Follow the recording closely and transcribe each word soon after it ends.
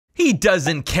He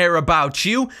doesn't care about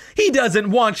you. He doesn't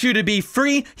want you to be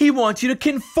free. He wants you to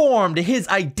conform to his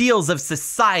ideals of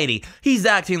society. He's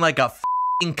acting like a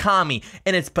f***ing commie,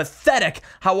 and it's pathetic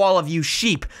how all of you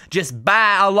sheep just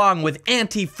bow along with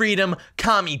anti-freedom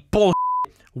commie bullshit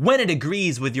when it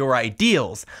agrees with your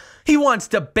ideals. He wants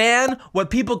to ban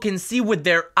what people can see with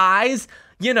their eyes.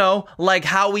 You know, like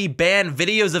how we ban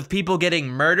videos of people getting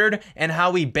murdered and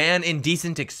how we ban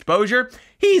indecent exposure.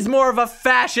 He's more of a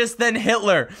fascist than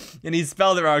Hitler. And he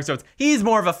spelled it wrong, so he's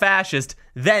more of a fascist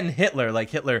than Hitler,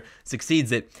 like Hitler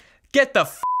succeeds it. Get the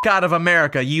f*** out of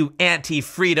America, you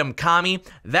anti-freedom commie.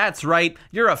 That's right,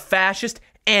 you're a fascist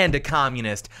and a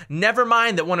communist. Never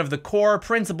mind that one of the core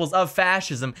principles of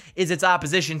fascism is its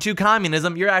opposition to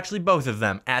communism. You're actually both of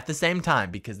them at the same time,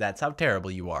 because that's how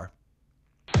terrible you are.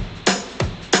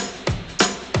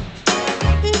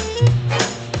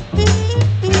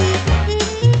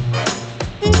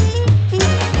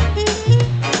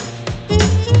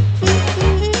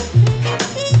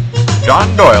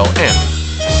 John Doyle in.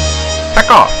 Heck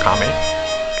off, Commie.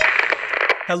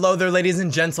 Hello there, ladies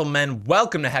and gentlemen.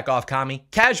 Welcome to Heck Off, Commie.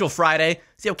 Casual Friday.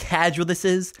 See how casual this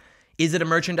is? Is it a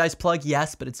merchandise plug?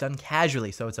 Yes, but it's done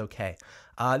casually, so it's okay.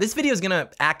 This video is going to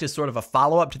act as sort of a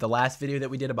follow-up to the last video that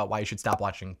we did about why you should stop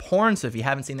watching porn. So if you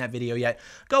haven't seen that video yet,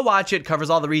 go watch it. It covers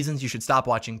all the reasons you should stop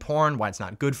watching porn, why it's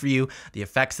not good for you, the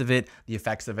effects of it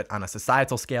on a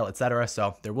societal scale, etc.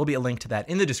 So there will be a link to that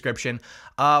in the description.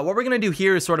 What we're going to do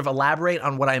here is sort of elaborate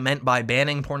on what I meant by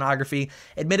banning pornography.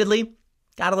 Admittedly,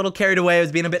 got a little carried away. I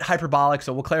was being a bit hyperbolic,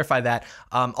 so we'll clarify that.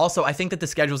 Also, I think that the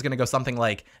schedule is going to go something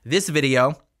like this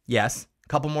video, yes.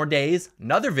 Couple more days,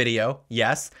 another video,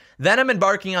 yes. Then I'm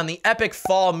embarking on the epic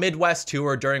fall Midwest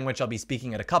tour, during which I'll be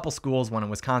speaking at a couple schools, one in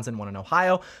Wisconsin, one in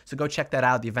Ohio. So go check that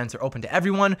out. The events are open to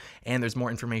everyone, and there's more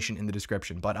information in the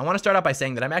description. But I want to start out by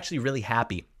saying that I'm actually really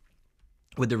happy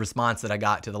with the response that I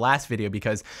got to the last video,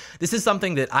 because this is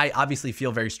something that I obviously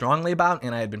feel very strongly about,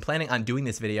 and I had been planning on doing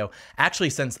this video actually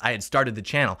since I had started the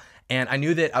channel. And I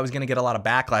knew that I was going to get a lot of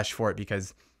backlash for it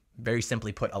because, very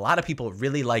simply put, a lot of people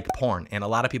really like porn, and a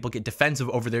lot of people get defensive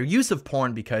over their use of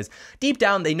porn because deep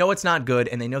down they know it's not good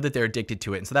and they know that they're addicted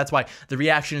to it. And so that's why the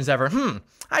reaction is ever,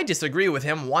 I disagree with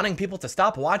him wanting people to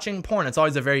stop watching porn. It's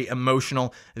always a very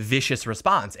emotional, vicious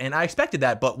response. And I expected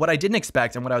that, but what I didn't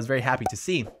expect, and what I was very happy to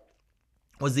see,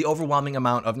 was the overwhelming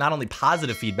amount of not only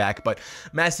positive feedback, but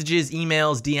messages,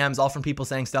 emails, DMs, all from people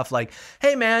saying stuff like,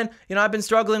 hey man, you know, I've been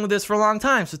struggling with this for a long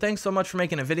time, so thanks so much for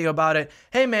making a video about it.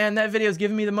 Hey man, that video is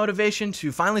giving me the motivation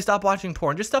to finally stop watching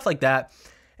porn, just stuff like that.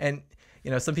 And, you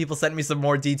know, some people sent me some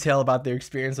more detail about their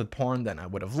experience with porn than I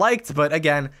would have liked, but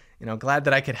again, you know, glad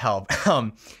that I could help.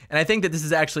 And I think that this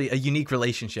is actually a unique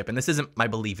relationship, and this isn't my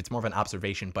belief, it's more of an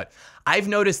observation, but I've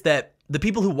noticed that the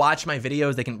people who watch my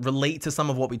videos, they can relate to some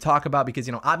of what we talk about because,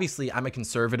 you know, obviously I'm a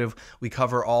conservative. We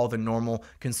cover all the normal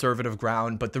conservative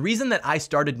ground. But the reason that I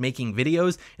started making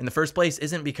videos in the first place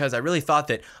isn't because I really thought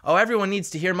that, oh, everyone needs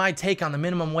to hear my take on the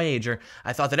minimum wage, or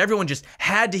I thought that everyone just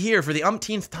had to hear for the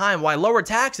umpteenth time why lower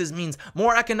taxes means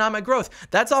more economic growth.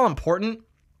 That's all important.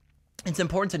 It's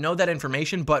important to know that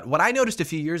information, but what I noticed a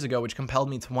few years ago, which compelled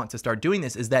me to want to start doing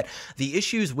this, is that the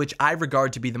issues which I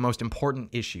regard to be the most important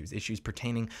issues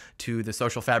pertaining to the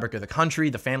social fabric of the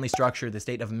country, the family structure, the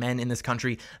state of men in this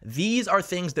country, these are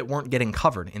things that weren't getting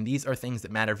covered, and these are things that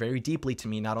matter very deeply to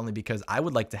me, not only because I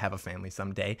would like to have a family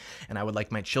someday, and I would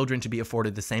like my children to be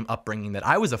afforded the same upbringing that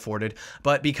I was afforded,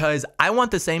 but because I want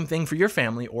the same thing for your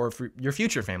family or for your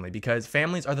future family, because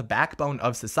families are the backbone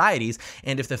of societies,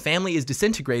 and if the family is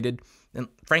disintegrated, and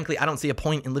frankly, I don't see a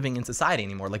point in living in society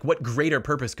anymore. Like, what greater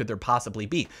purpose could there possibly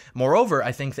be? Moreover,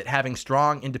 I think that having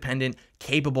strong, independent,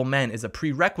 capable men is a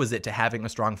prerequisite to having a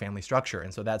strong family structure.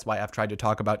 And so that's why I've tried to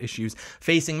talk about issues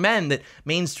facing men that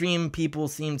mainstream people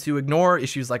seem to ignore,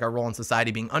 issues like our role in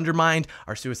society being undermined,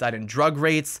 our suicide and drug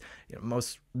rates, you know,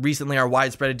 most recently our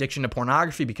widespread addiction to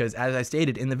pornography, because as I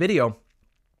stated in the video,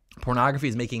 pornography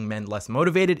is making men less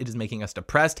motivated. It is making us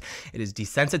depressed. It is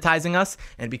desensitizing us.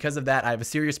 And because of that, I have a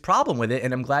serious problem with it.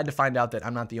 And I'm glad to find out that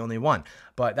I'm not the only one.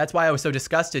 But that's why I was so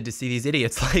disgusted to see these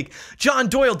idiots like, John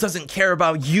Doyle doesn't care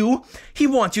about you. He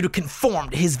wants you to conform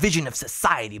to his vision of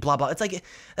society, blah, blah. It's like,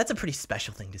 that's a pretty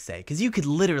special thing to say, because you could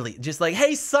literally just like,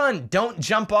 hey, son, don't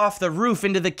jump off the roof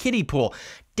into the kiddie pool.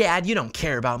 Dad, you don't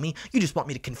care about me. You just want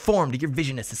me to conform to your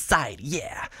vision of society.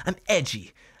 Yeah, I'm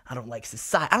edgy. I don't like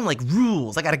society. I don't like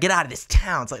rules. I got to get out of this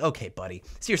town. It's like, okay, buddy.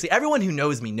 Seriously, everyone who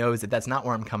knows me knows that that's not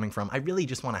where I'm coming from. I really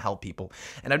just want to help people.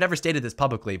 And I've never stated this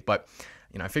publicly, but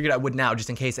I figured I would now just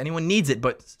in case anyone needs it.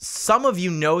 But some of you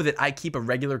know that I keep a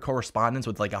regular correspondence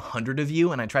with like 100 of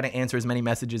you, and I try to answer as many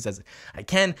messages as I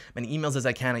can, many emails as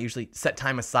I can. I usually set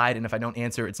time aside, and if I don't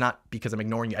answer, it's not because I'm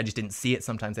ignoring you. I just didn't see it.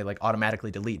 Sometimes they like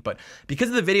automatically delete. But because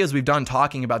of the videos we've done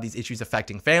talking about these issues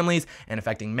affecting families and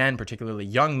affecting men, particularly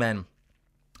young men,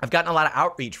 I've gotten a lot of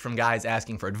outreach from guys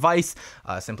asking for advice,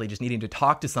 simply just needing to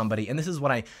talk to somebody. And this is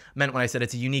what I meant when I said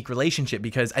it's a unique relationship,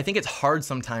 because I think it's hard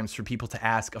sometimes for people to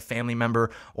ask a family member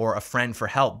or a friend for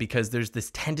help, because there's this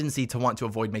tendency to want to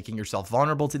avoid making yourself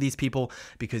vulnerable to these people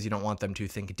because you don't want them to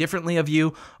think differently of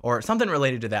you or something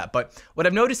related to that. But what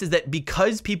I've noticed is that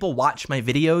because people watch my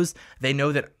videos, they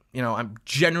know that,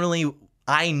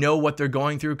 I know what they're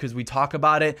going through because we talk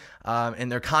about it, and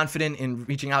they're confident in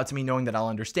reaching out to me knowing that I'll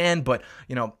understand, but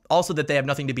also that they have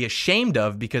nothing to be ashamed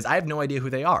of because I have no idea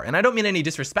who they are. And I don't mean any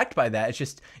disrespect by that. It's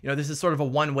just, this is sort of a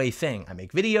one-way thing. I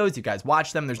make videos, you guys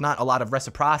watch them. There's not a lot of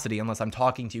reciprocity unless I'm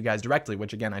talking to you guys directly,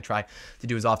 which again, I try to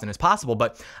do as often as possible.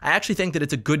 But I actually think that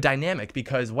it's a good dynamic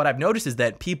because what I've noticed is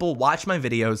that people watch my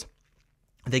videos,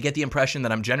 they get the impression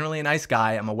that I'm generally a nice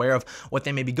guy. I'm aware of what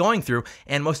they may be going through.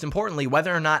 And most importantly,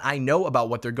 whether or not I know about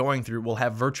what they're going through will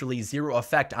have virtually zero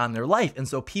effect on their life. And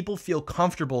so people feel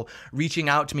comfortable reaching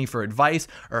out to me for advice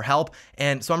or help.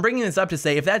 And so I'm bringing this up to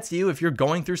say, if that's you, if you're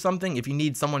going through something, if you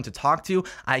need someone to talk to,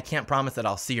 I can't promise that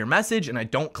I'll see your message. And I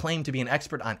don't claim to be an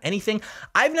expert on anything.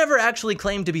 I've never actually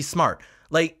claimed to be smart.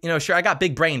 Sure, I got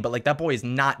big brain, but that boy is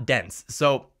not dense.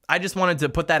 So I just wanted to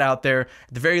put that out there.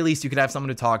 At the very least, you could have someone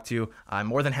to talk to. I'm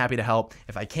more than happy to help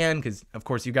if I can, because of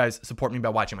course you guys support me by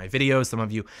watching my videos. Some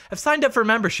of you have signed up for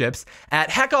memberships at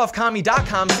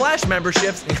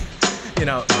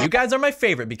heckoffcommie.com/memberships. You guys are my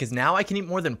favorite because now I can eat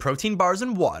more than protein bars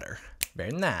and water.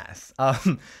 Very nice.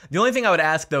 The only thing I would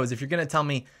ask though is if you're gonna tell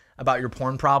me about your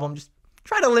porn problem, just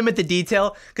try to limit the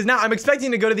detail, because now I'm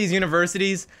expecting to go to these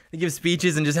universities to give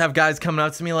speeches and just have guys coming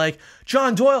up to me like,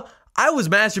 John Doyle, I was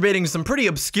masturbating to some pretty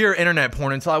obscure internet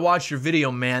porn until I watched your video,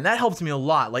 man. That helped me a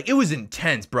lot. It was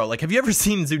intense, bro. Have you ever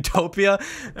seen Zootopia?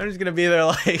 I'm just gonna be there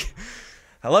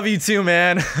I love you too,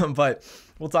 man. But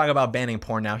we'll talk about banning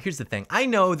porn now. Here's the thing. I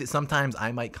know that sometimes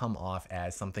I might come off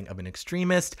as something of an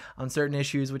extremist on certain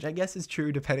issues, which I guess is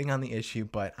true depending on the issue,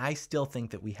 but I still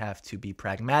think that we have to be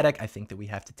pragmatic. I think that we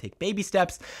have to take baby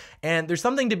steps, and there's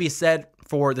something to be said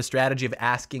for the strategy of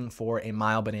asking for a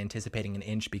mile but anticipating an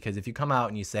inch, because if you come out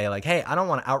and you say hey, I don't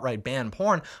want to outright ban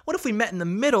porn, what if we met in the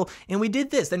middle and we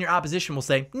did this? Then your opposition will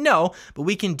say, no, but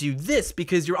we can do this,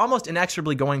 because you're almost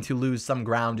inexorably going to lose some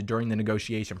ground during the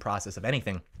negotiation process of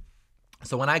anything.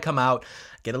 So when I come out,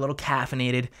 get a little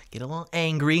caffeinated, get a little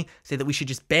angry, say that we should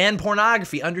just ban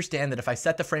pornography, understand that if I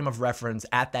set the frame of reference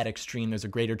at that extreme, there's a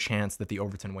greater chance that the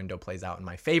Overton window plays out in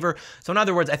my favor. So in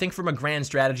other words, I think from a grand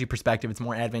strategy perspective, it's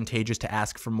more advantageous to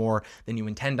ask for more than you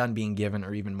intend on being given,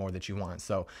 or even more that you want.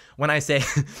 So when I say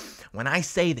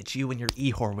that you and your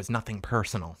e-whore was nothing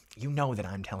personal, you know that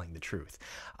I'm telling the truth.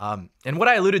 And what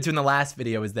I alluded to in the last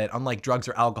video is that unlike drugs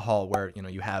or alcohol, where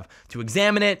you have to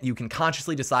examine it, you can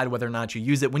consciously decide whether or not you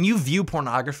use it. When you view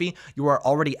pornography, you are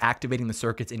already activating the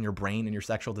circuits in your brain, and your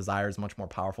sexual desire is much more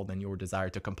powerful than your desire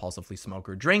to compulsively smoke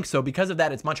or drink. So because of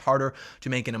that, it's much harder to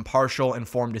make an impartial,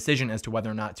 informed decision as to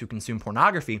whether or not to consume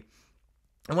pornography.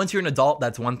 And once you're an adult,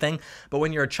 that's one thing. But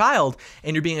when you're a child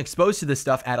and you're being exposed to this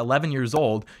stuff at 11 years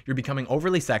old, you're becoming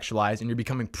overly sexualized and you're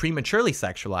becoming prematurely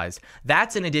sexualized.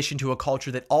 That's in addition to a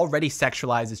culture that already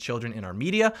sexualizes children in our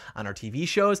media, on our TV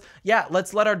shows. Yeah,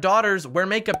 let's let our daughters wear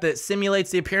makeup that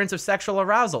simulates the appearance of sexual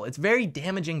arousal. It's very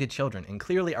damaging to children. And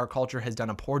clearly our culture has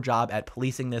done a poor job at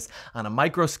policing this on a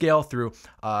micro scale through,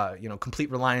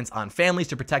 complete reliance on families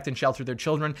to protect and shelter their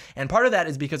children. And part of that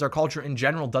is because our culture in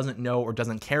general doesn't know or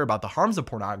doesn't care about the harms of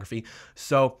pornography.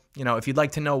 So, if you'd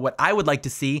like to know what I would like to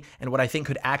see and what I think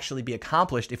could actually be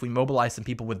accomplished if we mobilize some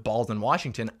people with balls in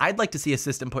Washington, I'd like to see a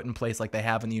system put in place like they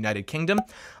have in the United Kingdom.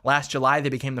 Last July, they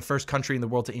became the first country in the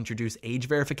world to introduce age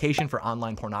verification for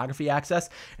online pornography access.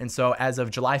 And so as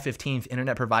of July 15th,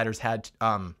 internet providers had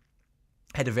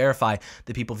to verify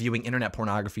that people viewing internet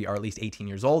pornography are at least 18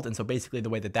 years old. And so basically the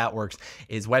way that works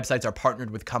is websites are partnered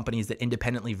with companies that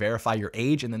independently verify your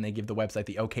age, and then they give the website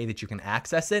the okay that you can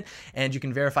access it. And you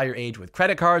can verify your age with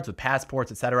credit cards, with passports,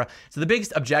 etc. So the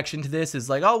biggest objection to this is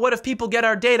oh, what if people get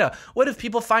our data? What if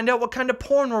people find out what kind of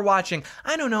porn we're watching?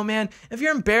 I don't know, man. If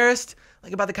you're embarrassed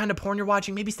about the kind of porn you're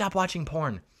watching, maybe stop watching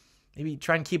porn. Maybe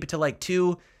try and keep it to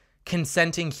two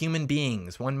consenting human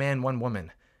beings, one man, one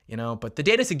woman. But the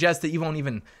data suggests that you won't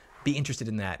even be interested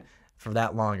in that. for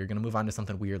that long, you're going to move on to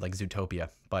something weird like Zootopia.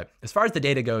 But as far as the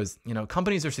data goes,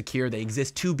 companies are secure. They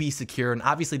exist to be secure. And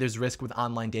obviously there's risk with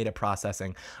online data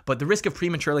processing, but the risk of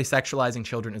prematurely sexualizing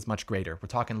children is much greater. We're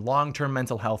talking long-term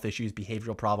mental health issues,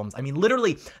 behavioral problems. I mean,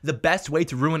 literally the best way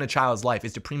to ruin a child's life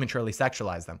is to prematurely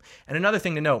sexualize them. And another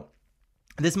thing to note,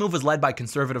 this move was led by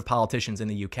conservative politicians in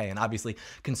the UK, and obviously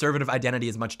conservative identity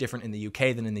is much different in the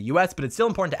UK than in the US, but it's still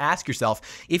important to ask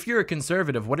yourself, if you're a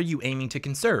conservative, what are you aiming to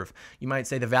conserve? You might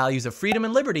say the values of freedom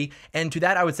and liberty, and to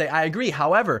that I would say I agree.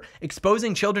 However,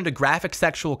 exposing children to graphic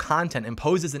sexual content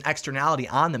imposes an externality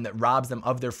on them that robs them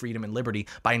of their freedom and liberty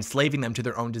by enslaving them to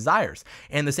their own desires.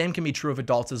 And the same can be true of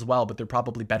adults as well, but they're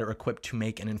probably better equipped to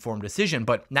make an informed decision.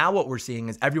 But now what we're seeing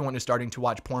is everyone is starting to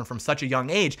watch porn from such a young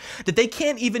age that they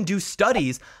can't even do studies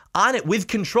on it with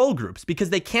control groups because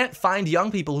they can't find young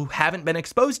people who haven't been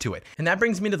exposed to it. And that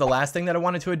brings me to the last thing that I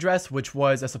wanted to address, which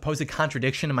was a supposed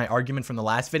contradiction in my argument from the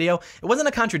last video. It wasn't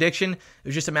a contradiction. It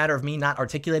was just a matter of me not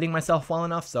articulating myself well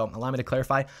enough. So allow me to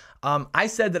clarify. I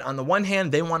said that on the one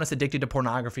hand, they want us addicted to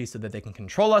pornography so that they can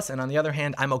control us. And on the other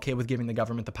hand, I'm okay with giving the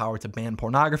government the power to ban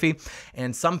pornography.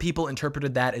 And some people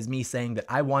interpreted that as me saying that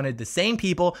I wanted the same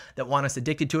people that want us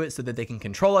addicted to it so that they can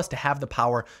control us to have the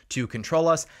power to control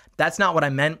us. That's not what I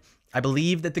meant. I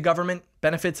believe that the government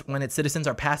benefits when its citizens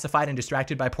are pacified and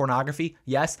distracted by pornography,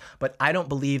 yes, but I don't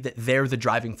believe that they're the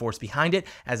driving force behind it.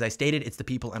 As I stated, it's the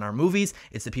people in our movies,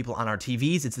 it's the people on our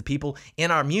TVs, it's the people in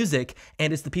our music,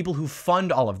 and it's the people who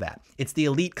fund all of that. It's the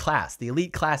elite class. The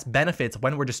elite class benefits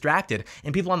when we're distracted,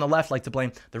 and people on the left like to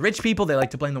blame the rich people, they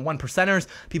like to blame the one percenters,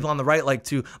 people on the right like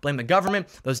to blame the government,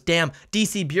 those damn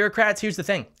DC bureaucrats. Here's the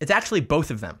thing, it's actually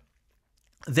both of them.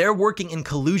 They're working in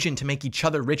collusion to make each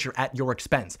other richer at your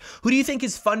expense. Who do you think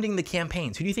is funding the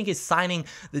campaigns? Who do you think is signing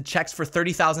the checks for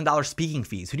 $30,000 speaking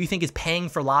fees? Who do you think is paying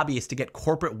for lobbyists to get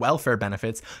corporate welfare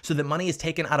benefits so that money is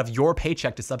taken out of your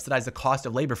paycheck to subsidize the cost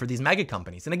of labor for these mega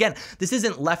companies? And again, this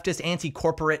isn't leftist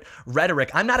anti-corporate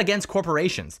rhetoric. I'm not against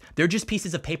corporations. They're just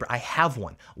pieces of paper. I have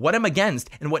one. What I'm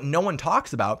against and what no one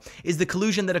talks about is the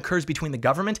collusion that occurs between the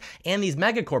government and these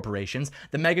mega corporations.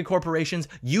 The mega corporations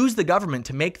use the government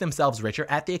to make themselves richer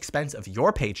at the expense of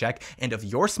your paycheck and of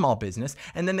your small business,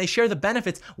 and then they share the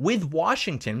benefits with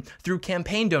Washington through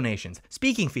campaign donations,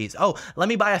 speaking fees. Oh, let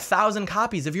me buy 1,000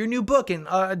 copies of your new book and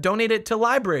donate it to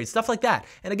libraries, stuff like that.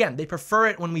 And again, they prefer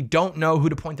it when we don't know who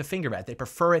to point the finger at. They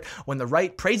prefer it when the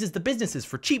right praises the businesses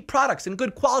for cheap products and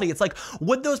good quality. It's like,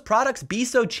 would those products be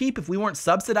so cheap if we weren't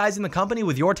subsidizing the company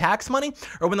with your tax money?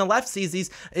 Or when the left sees these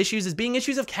issues as being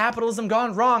issues of capitalism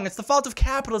gone wrong, it's the fault of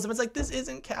capitalism. It's like, this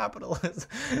isn't capitalism.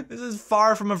 This is far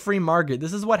from a free market.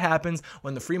 This is what happens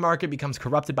when the free market becomes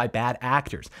corrupted by bad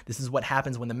actors. This is what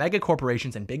happens when the mega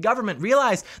corporations and big government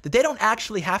realize that they don't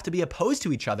actually have to be opposed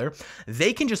to each other.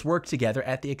 They can just work together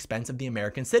at the expense of the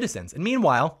American citizens. And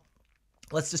meanwhile,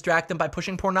 let's distract them by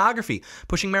pushing pornography,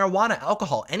 pushing marijuana,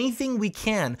 alcohol, anything we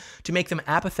can to make them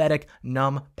apathetic,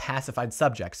 numb, pacified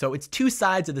subjects. So it's two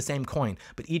sides of the same coin,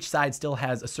 but each side still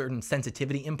has a certain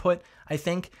sensitivity input, I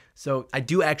think. So I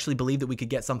do actually believe that we could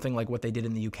get something like what they did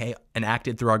in the UK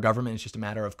enacted through our government. It's just a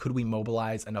matter of, could we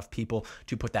mobilize enough people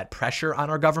to put that pressure on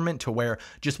our government to where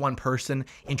just one person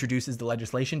introduces the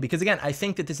legislation? Because again, I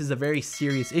think that this is a very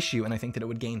serious issue, and I think that it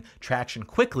would gain traction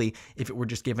quickly if it were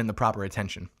just given the proper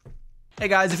attention. Hey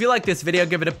guys, if you like this video,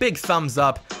 give it a big thumbs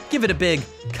up, give it a big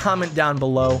comment down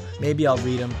below. Maybe I'll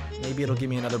read them, maybe it'll give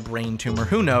me another brain tumor,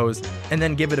 who knows? And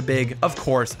then give it a big, of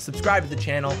course, subscribe to the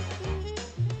channel.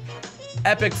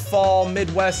 Epic fall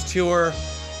Midwest tour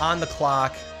on the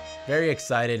clock. Very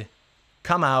excited.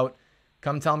 Come out,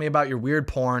 come tell me about your weird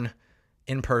porn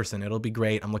in person. It'll be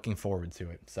great. I'm looking forward to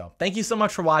it. So thank you so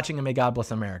much for watching, and may God bless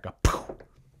America.